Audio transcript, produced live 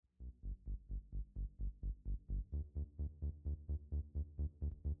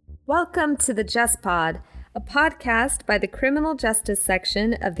Welcome to the Just Pod, a podcast by the Criminal Justice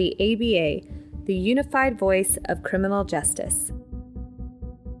Section of the ABA, the unified voice of criminal justice.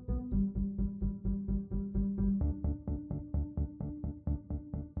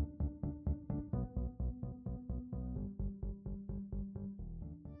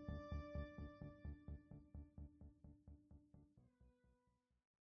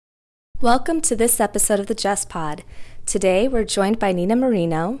 Welcome to this episode of the Just Pod. Today we're joined by Nina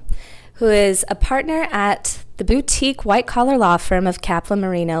Marino, who is a partner at the boutique white-collar law firm of Kaplan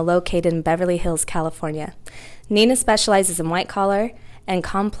Marino located in Beverly Hills, California. Nina specializes in white-collar and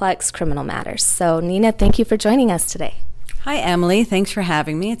complex criminal matters. So Nina, thank you for joining us today. Hi, Emily. Thanks for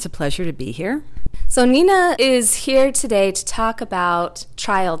having me. It's a pleasure to be here. So Nina is here today to talk about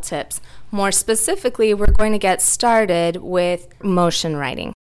trial tips. More specifically, we're going to get started with motion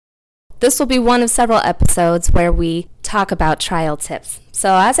writing. This will be one of several episodes where we talk about trial tips.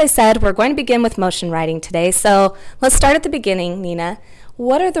 So as I said, we're going to begin with motion writing today. So let's start at the beginning, Nina.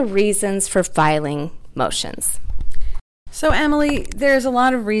 What are the reasons for filing motions? So, Emily, there's a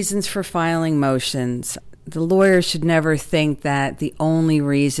lot of reasons for filing motions. The lawyer should never think that the only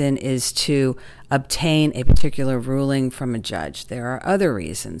reason is to obtain a particular ruling from a judge. There are other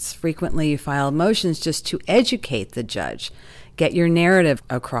reasons. Frequently, you file motions just to educate the judge, get your narrative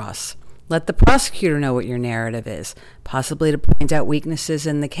across. Let the prosecutor know what your narrative is, possibly to point out weaknesses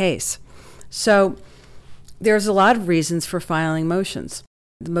in the case. So there's a lot of reasons for filing motions.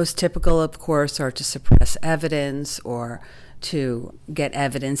 The most typical, of course, are to suppress evidence or to get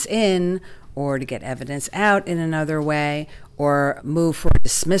evidence in or to get evidence out in another way or move for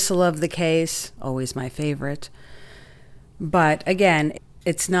dismissal of the case, always my favorite. But again,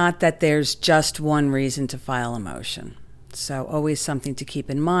 it's not that there's just one reason to file a motion. So always something to keep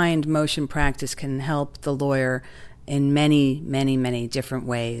in mind. Motion practice can help the lawyer in many, many, many different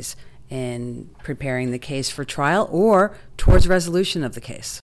ways in preparing the case for trial or towards resolution of the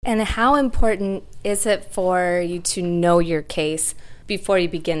case. And how important is it for you to know your case before you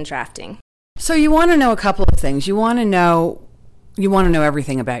begin drafting? So you want to know a couple of things. You want to know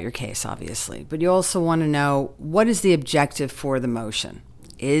everything about your case, obviously, but you also want to know what is the objective for the motion.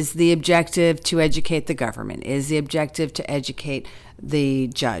 Is the objective to educate the government? Is the objective to educate the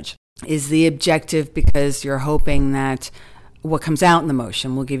judge? Is the objective because you're hoping that what comes out in the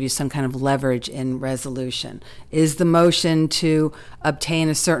motion will give you some kind of leverage in resolution? Is the motion to obtain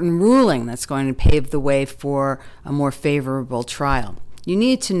a certain ruling that's going to pave the way for a more favorable trial? You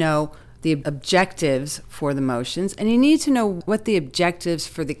need to know the objectives for the motions, and you need to know what the objectives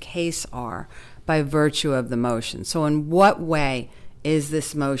for the case are by virtue of the motion. So in what way is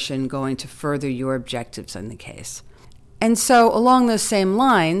this motion going to further your objectives in the case? And so along those same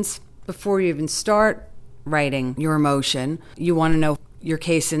lines, before you even start writing your motion, you want to know your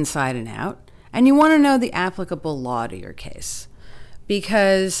case inside and out, and you want to know the applicable law to your case.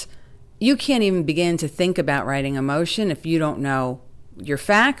 Because you can't even begin to think about writing a motion if you don't know your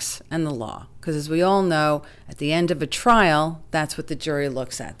facts and the law. Because as we all know, at the end of a trial, that's what the jury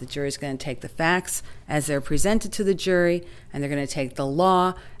looks at. The jury's going to take the facts as they're presented to the jury, and they're going to take the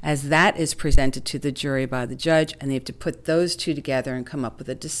law as that is presented to the jury by the judge, and they have to put those two together and come up with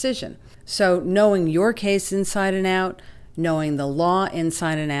a decision. So knowing your case inside and out, knowing the law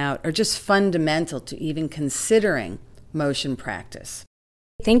inside and out, are just fundamental to even considering motion practice.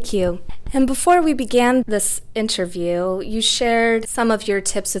 Thank you. And before we began this interview, you shared some of your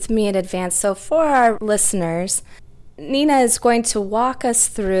tips with me in advance. So for our listeners, Nina is going to walk us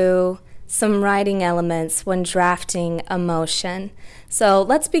through some writing elements when drafting a motion. So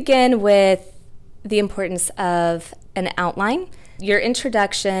let's begin with the importance of an outline, your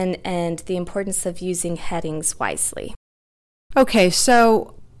introduction, and the importance of using headings wisely. Okay,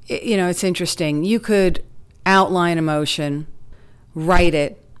 so, it's interesting. You could outline a motion, write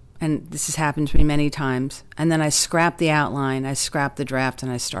it, and this has happened to me many times, and then I scrap the outline, I scrap the draft,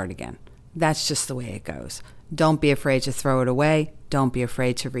 and I start again. That's just the way it goes. Don't be afraid to throw it away. Don't be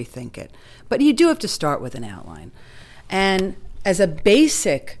afraid to rethink it. But you do have to start with an outline. And as a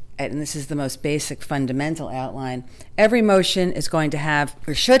basic, and this is the most basic fundamental outline, every motion is going to have,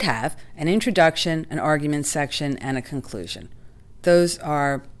 or should have, an introduction, an argument section, and a conclusion. Those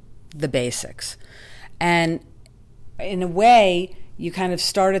are the basics. And in a way, you kind of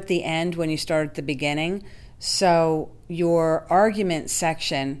start at the end when you start at the beginning. So your argument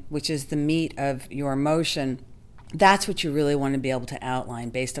section, which is the meat of your motion, that's what you really want to be able to outline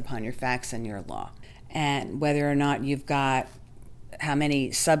based upon your facts and your law. And whether or not you've got how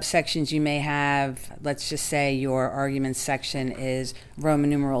many subsections you may have, let's just say your argument section is Roman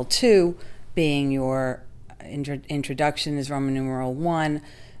numeral 2, being your introduction is Roman numeral 1.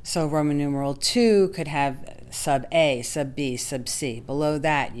 So Roman numeral 2 could have sub A, sub B, sub C. Below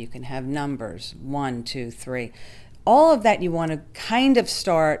that, you can have numbers 1, 2, 3. All of that you want to kind of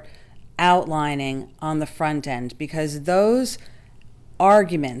start outlining on the front end, because those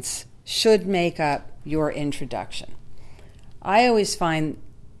arguments should make up your introduction. I always find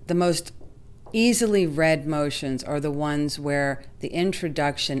the most easily read motions are the ones where the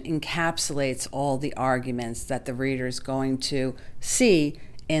introduction encapsulates all the arguments that the reader is going to see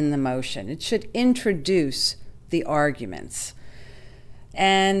in the motion. It should introduce the arguments.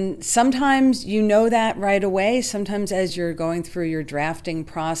 And sometimes you know that right away. Sometimes as you're going through your drafting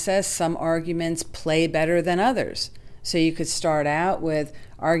process, some arguments play better than others. So you could start out with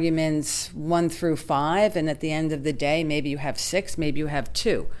arguments 1 through 5, and at the end of the day, maybe you have 6, maybe you have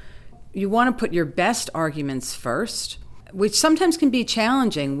 2. You want to put your best arguments first, which sometimes can be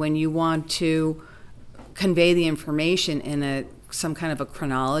challenging when you want to convey the information in some kind of a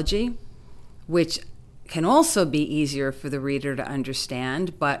chronology, which can also be easier for the reader to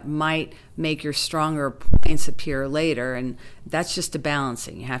understand, but might make your stronger points appear later. And that's just a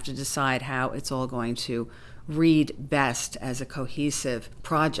balancing. You have to decide how it's all going to read best as a cohesive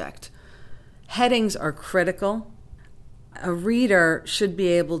project. Headings are critical. A reader should be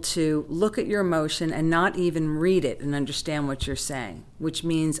able to look at your motion and not even read it and understand what you're saying, which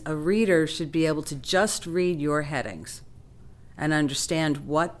means a reader should be able to just read your headings and understand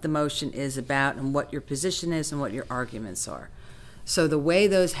what the motion is about and what your position is and what your arguments are. So the way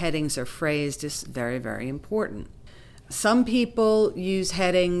those headings are phrased is very, very important. Some people use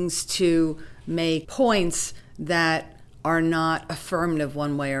headings to make points that are not affirmative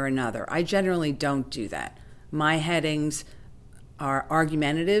one way or another. I generally don't do that. My headings are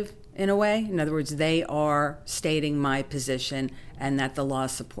argumentative in a way. In other words, they are stating my position and that the law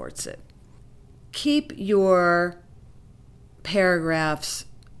supports it. Keep your paragraphs,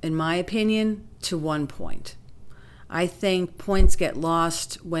 in my opinion, to one point. I think points get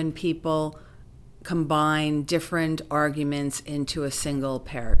lost when people combine different arguments into a single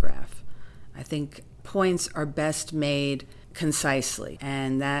paragraph. I think points are best made concisely,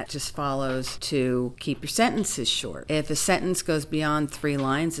 and that just follows to keep your sentences short. If a sentence goes beyond 3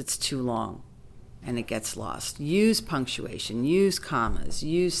 lines, it's too long and it gets lost. Use punctuation, use commas,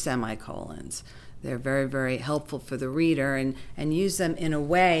 use semicolons. They're very, very helpful for the reader, and use them in a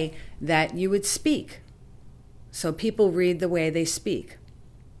way that you would speak. So people read the way they speak.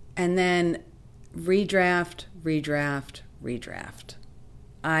 And then redraft, redraft, redraft.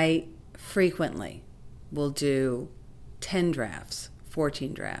 I frequently will do 10 drafts,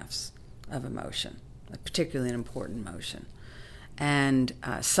 14 drafts of a motion, particularly an important motion. And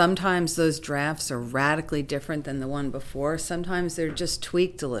sometimes those drafts are radically different than the one before. Sometimes they're just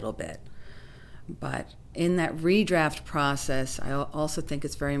tweaked a little bit. But in that redraft process, I also think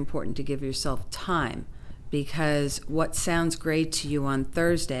it's very important to give yourself time, because what sounds great to you on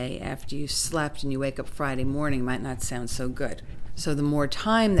Thursday after you slept and you wake up Friday morning might not sound so good. So the more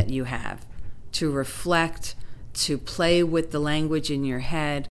time that you have to reflect, to play with the language in your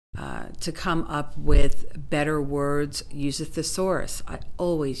head, to come up with better words, use a thesaurus. I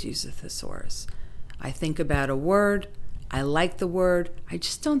always use a thesaurus. I think about a word, I like the word, I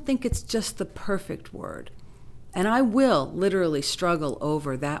just don't think it's just the perfect word. And I will literally struggle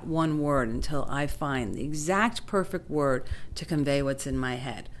over that one word until I find the exact perfect word to convey what's in my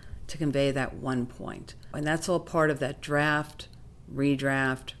head, to convey that one point. And that's all part of that draft,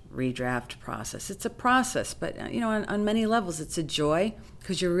 redraft process. It's a process, but on many levels it's a joy,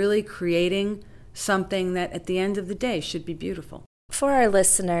 because you're really creating something that at the end of the day should be beautiful. For our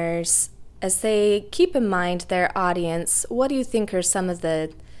listeners, as they keep in mind their audience, what do you think are some of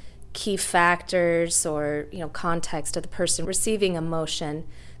the key factors or context of the person receiving a motion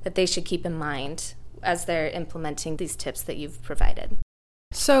that they should keep in mind as they're implementing these tips that you've provided?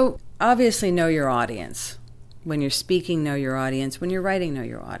 So obviously know your audience. When you're speaking, know your audience. When you're writing, know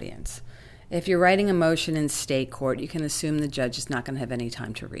your audience. If you're writing a motion in state court, you can assume the judge is not going to have any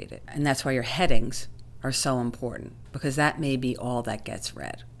time to read it. And that's why your headings are so important, because that may be all that gets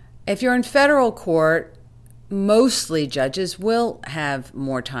read. If you're in federal court, mostly judges will have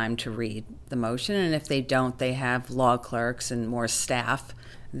more time to read the motion, and if they don't, they have law clerks and more staff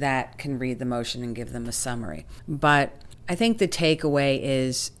that can read the motion and give them a summary. But I think the takeaway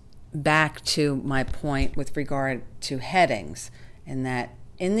is back to my point with regard to headings, in that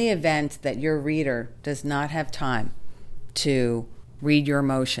in the event that your reader does not have time to read your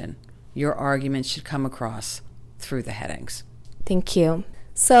motion, your argument should come across through the headings. Thank you.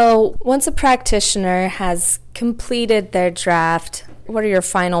 So once a practitioner has completed their draft, what are your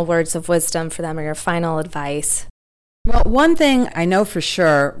final words of wisdom for them, or your final advice? Well, one thing I know for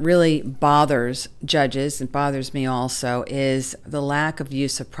sure really bothers judges, and bothers me also, is the lack of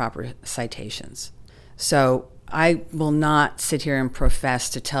use of proper citations. So I will not sit here and profess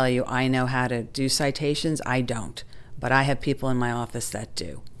to tell you I know how to do citations. I don't. But I have people in my office that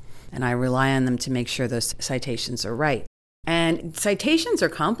do. And I rely on them to make sure those citations are right. And citations are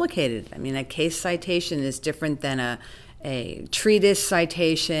complicated. I mean, a case citation is different than a treatise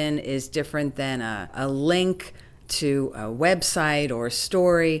citation, is different than a link to a website or a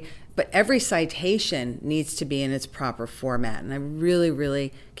story. But every citation needs to be in its proper format. And I really,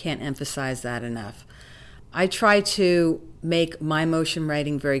 really can't emphasize that enough. I try to make my motion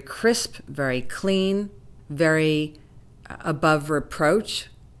writing very crisp, very clean, very above reproach.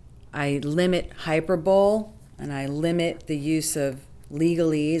 I limit hyperbole, and I limit the use of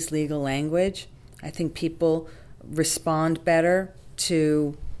legalese, legal language. I think people respond better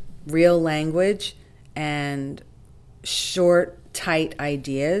to real language and short, tight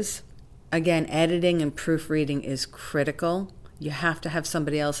ideas. Again, editing and proofreading is critical. You have to have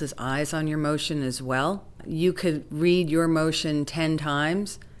somebody else's eyes on your motion as well. You could read your motion 10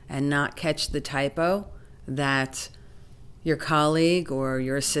 times and not catch the typo that your colleague or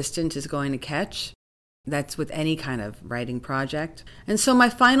your assistant is going to catch. That's with any kind of writing project. And so my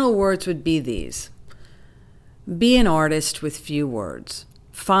final words would be these. Be an artist with few words.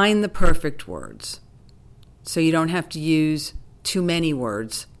 Find the perfect words so you don't have to use too many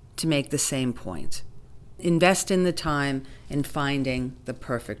words to make the same point. Invest in the time in finding the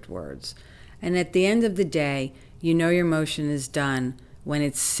perfect words. And at the end of the day, you know your motion is done when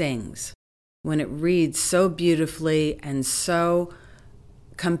it sings, when it reads so beautifully and so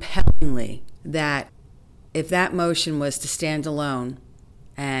compellingly that if that motion was to stand alone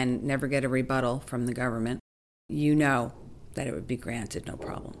and never get a rebuttal from the government, you know that it would be granted, no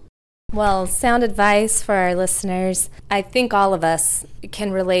problem. Well, sound advice for our listeners. I think all of us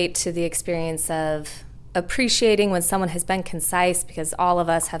can relate to the experience of appreciating when someone has been concise, because all of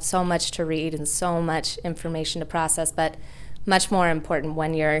us have so much to read and so much information to process, but much more important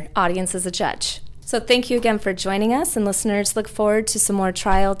when your audience is a judge. So thank you again for joining us, and listeners, look forward to some more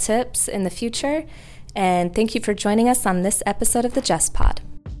trial tips in the future. And thank you for joining us on this episode of the JustPod.